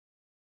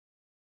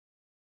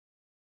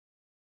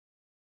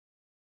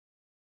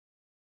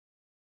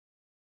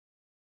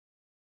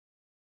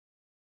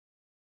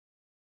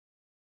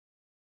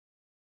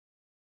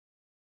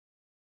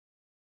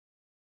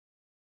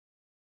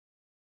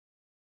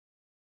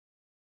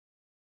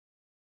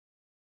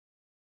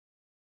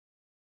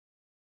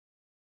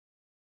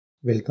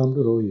Welcome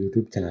to Rover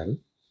YouTube channel.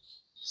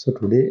 So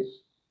today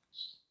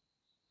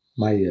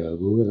my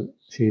Google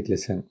Sheet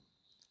lesson.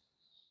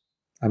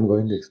 I'm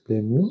going to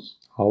explain you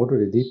how to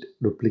delete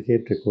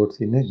duplicate records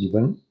in a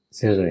given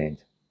cell range.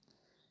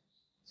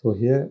 So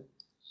here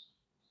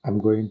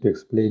I'm going to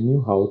explain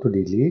you how to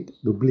delete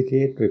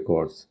duplicate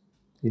records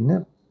in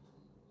a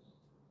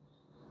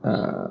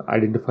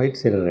identified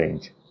cell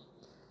range.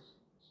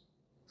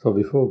 So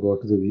before go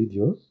to the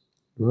video,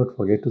 do not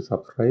forget to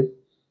subscribe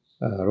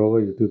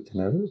Rover YouTube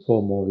channel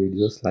for more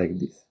videos like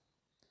this.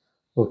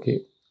 Okay,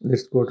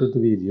 let's go to the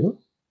video.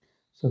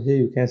 So here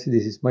you can see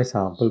this is my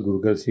sample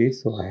Google Sheet.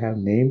 So I have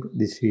named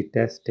this sheet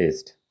as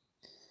test.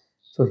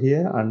 So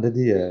here under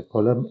the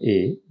column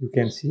A, you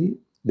can see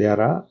there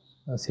are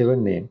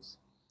 7 names.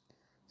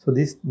 So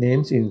these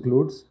names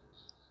includes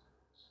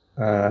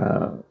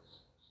uh,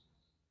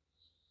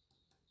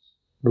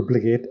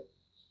 duplicate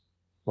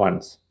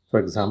ones.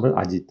 For example,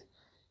 Ajit.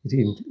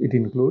 It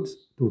includes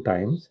 2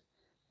 times.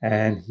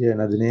 And here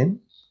another name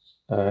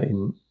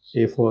in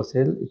A4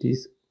 cell, it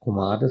is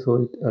Kumar. So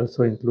it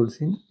also includes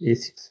in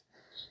A6.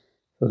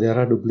 So there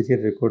are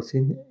duplicate records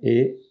in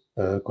A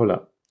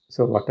column.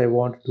 So what I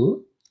want to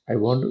do, I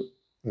want to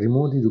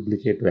remove the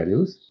duplicate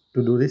values.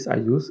 To do this, I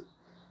use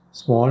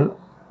small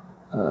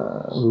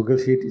Google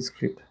Sheet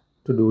script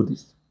to do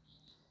this.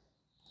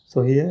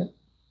 So here,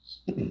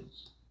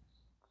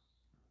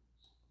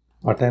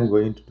 what I am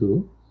going to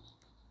do,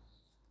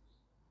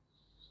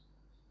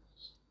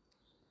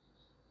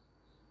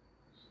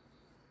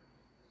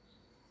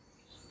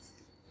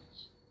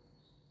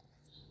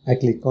 I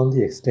click on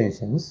the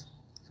extensions.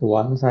 So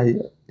once I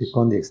click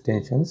on the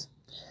extensions,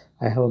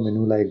 I have a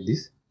menu like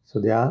this. So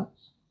there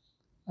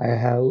I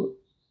have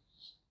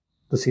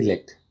to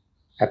select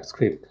app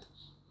script.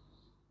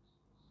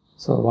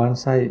 So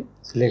once I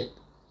select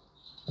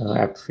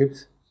app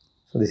scripts,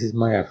 so this is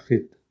my app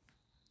script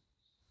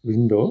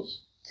window.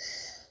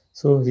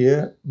 So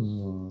here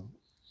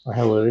I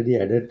have already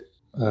added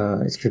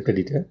script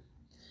editor.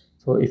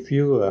 So if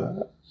you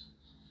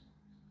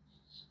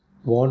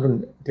want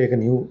to take a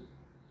new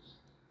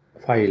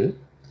file,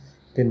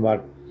 then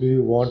what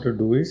you want to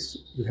do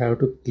is you have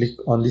to click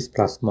on this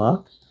plus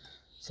mark.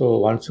 So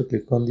once you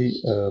click on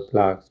the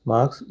plus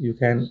marks, you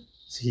can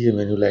see a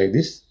menu like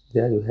this.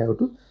 There you have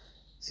to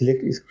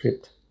select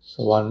script.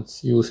 So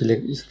once you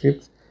select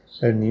script,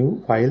 a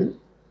new file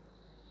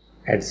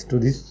adds to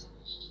this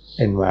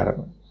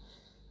environment.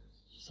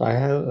 So I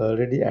have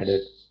already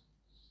added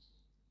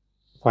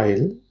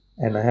file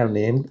and I have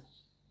named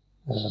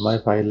my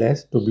file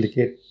as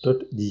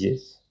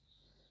duplicate.gs.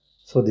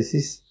 So this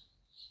is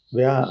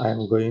where I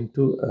am going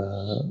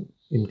to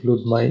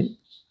include my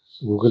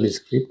Google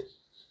script.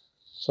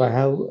 So I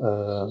have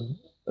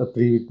a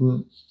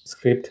pre-written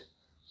script.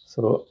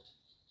 So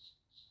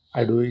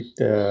I do it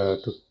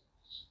to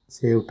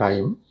save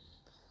time.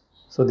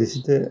 So this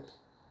is the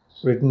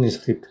written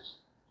script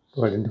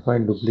to identify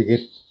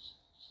duplicate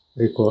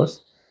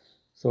records.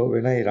 So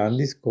when I run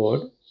this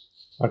code,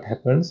 what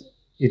happens?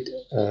 It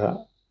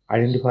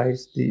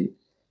identifies the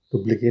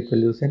duplicate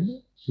values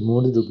and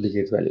remove the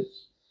duplicate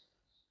values.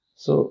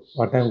 So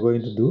what I'm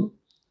going to do,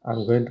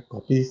 I'm going to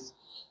copy this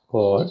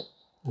code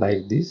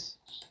like this,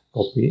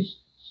 copy,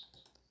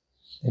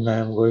 and I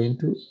am going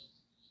to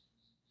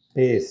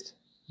paste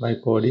my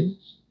code in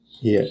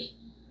here.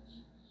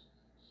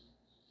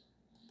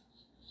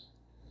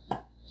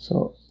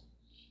 So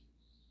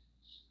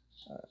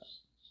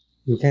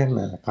you can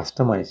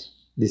customize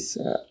this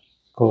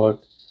code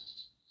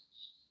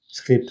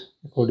script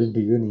according to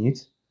your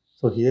needs.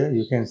 So here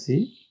you can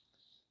see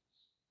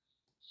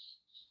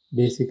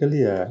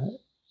basically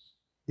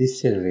this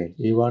cell range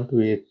A1 to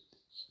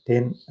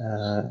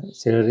A10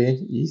 cell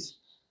range is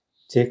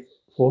check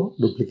for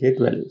duplicate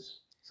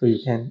values. So you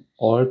can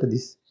alter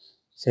this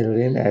cell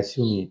range as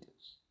you need.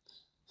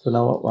 So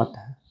now what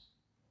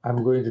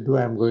I'm going to do,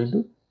 I'm going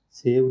to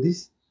save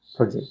this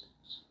project.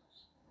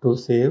 To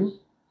save,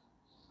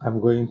 I'm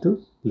going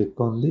to click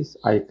on this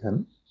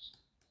icon.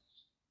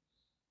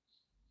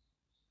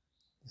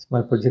 This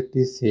my project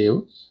is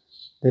saved.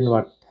 Then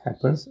what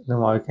happens?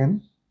 Now I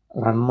can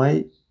run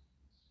my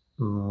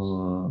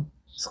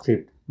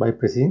script by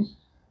pressing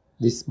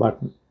this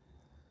button.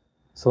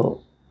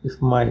 So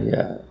if my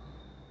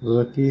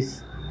work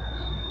is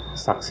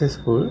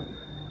successful,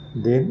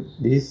 then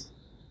these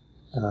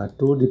 2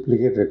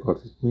 duplicate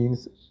records, it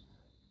means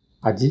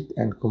Ajit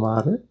and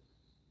Kumar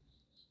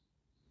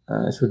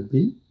should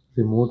be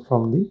removed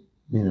from the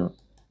menu.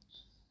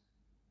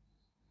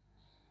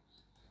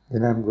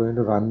 Then I'm going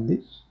to run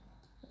the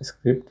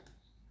script.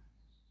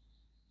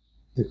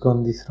 Click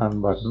on this run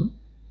button.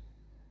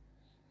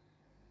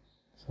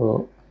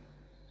 So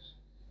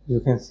you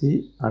can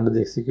see under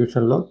the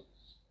execution log,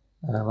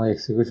 my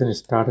execution is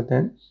started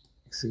and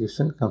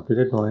execution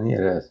completed, no any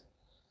errors.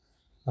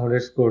 Now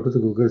let's go to the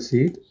Google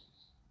Sheet.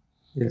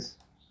 Yes,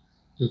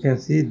 you can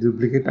see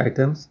duplicate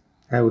items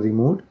have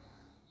removed.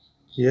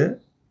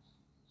 Here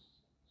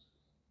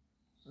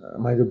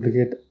my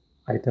duplicate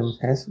item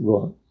has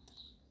gone.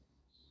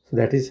 So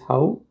that is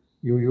how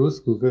you use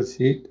Google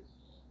Sheet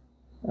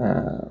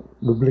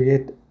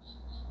duplicate.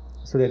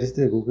 So that is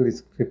the Google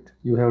script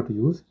you have to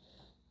use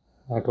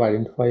to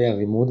identify and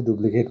remove the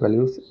duplicate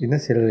values in a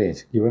cell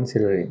range, given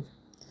cell range.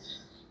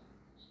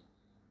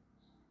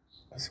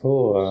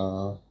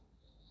 So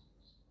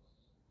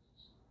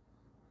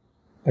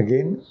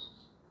again,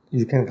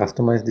 you can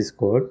customize this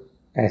code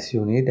as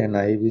you need, and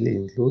I will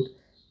include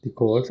the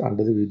codes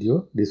under the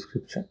video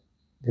description.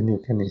 Then you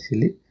can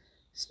easily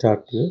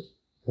start your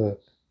work.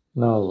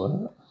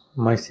 Now,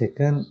 my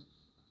second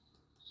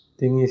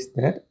thing is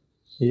that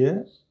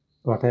here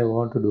what I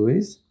want to do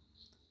is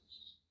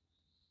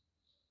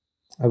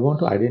I want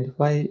to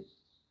identify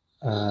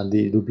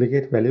the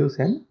duplicate values,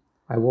 and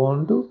I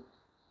want to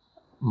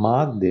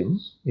mark them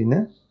in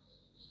a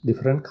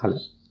different color.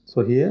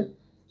 So here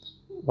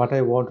what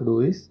I want to do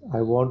is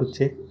I want to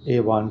check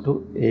A1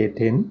 to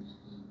A10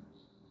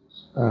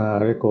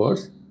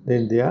 records.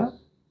 Then their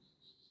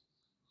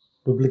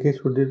duplicate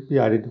should be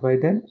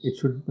identified, and it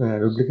should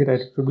duplicate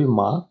item should be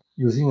marked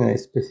using a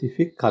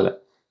specific color.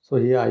 So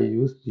here I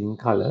use pink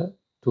color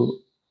to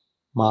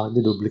mark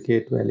the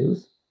duplicate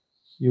values.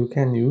 You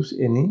can use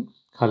any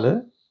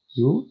color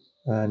you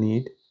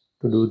need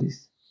to do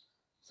this.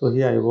 So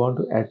here I want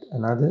to add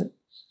another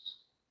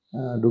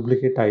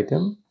duplicate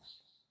item.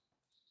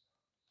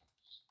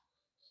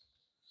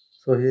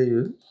 So here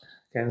you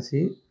can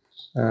see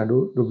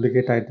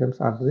duplicate items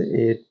under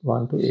the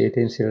A1 to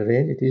A10 cell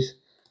range. It is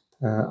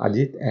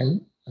Ajit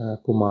and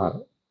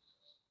Kumar.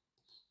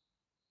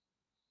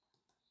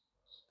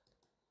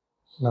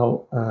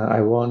 Now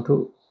I want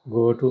to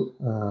go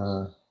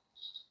to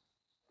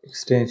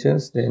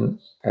extensions, then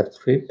app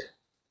script.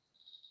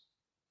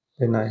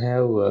 Then I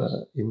have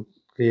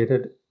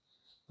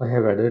I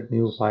have added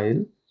new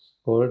file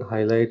called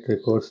highlight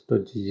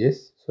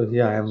records.js. So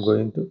here I am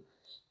going to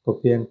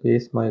copy and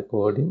paste my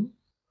coding.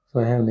 So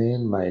I have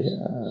named my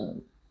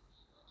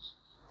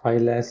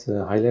file as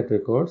highlight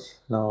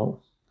records. Now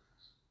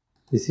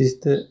this is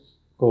the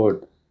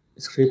code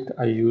script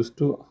I use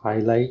to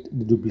highlight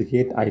the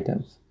duplicate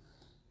items.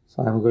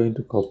 So I'm going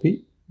to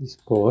copy this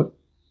code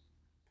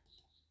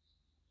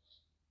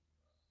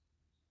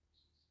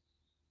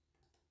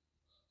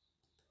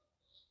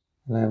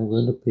and I'm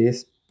going to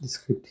paste the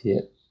script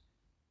here.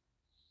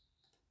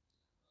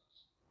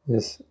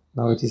 Yes,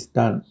 now it is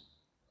done.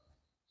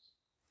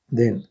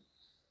 Then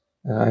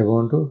I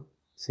want to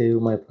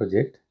save my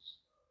project.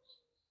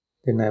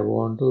 Then I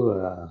want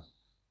to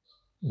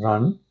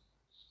run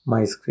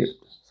my script.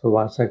 So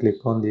once I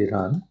click on the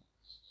run,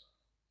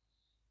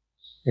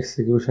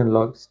 execution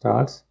log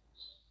starts.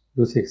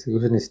 Use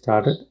execution is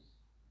started.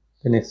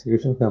 Then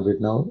execution complete.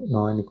 Now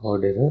no any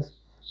code errors.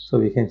 So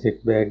we can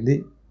check back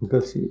the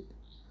Google sheet.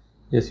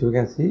 Yes, you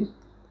can see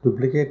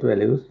duplicate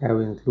values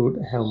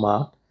have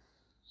marked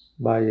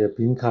by a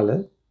pink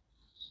color.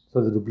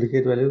 So the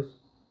duplicate values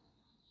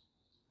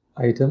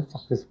item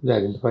successfully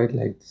identified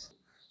like this.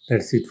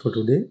 That's it for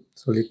today.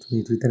 So let's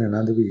meet with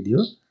another video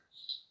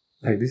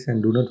like this,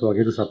 and do not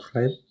forget to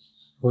subscribe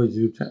our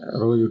YouTube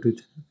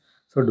channel.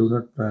 So do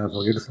not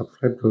forget to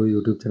subscribe to our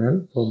YouTube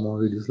channel for more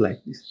videos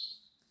like this.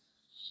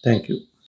 Thank you.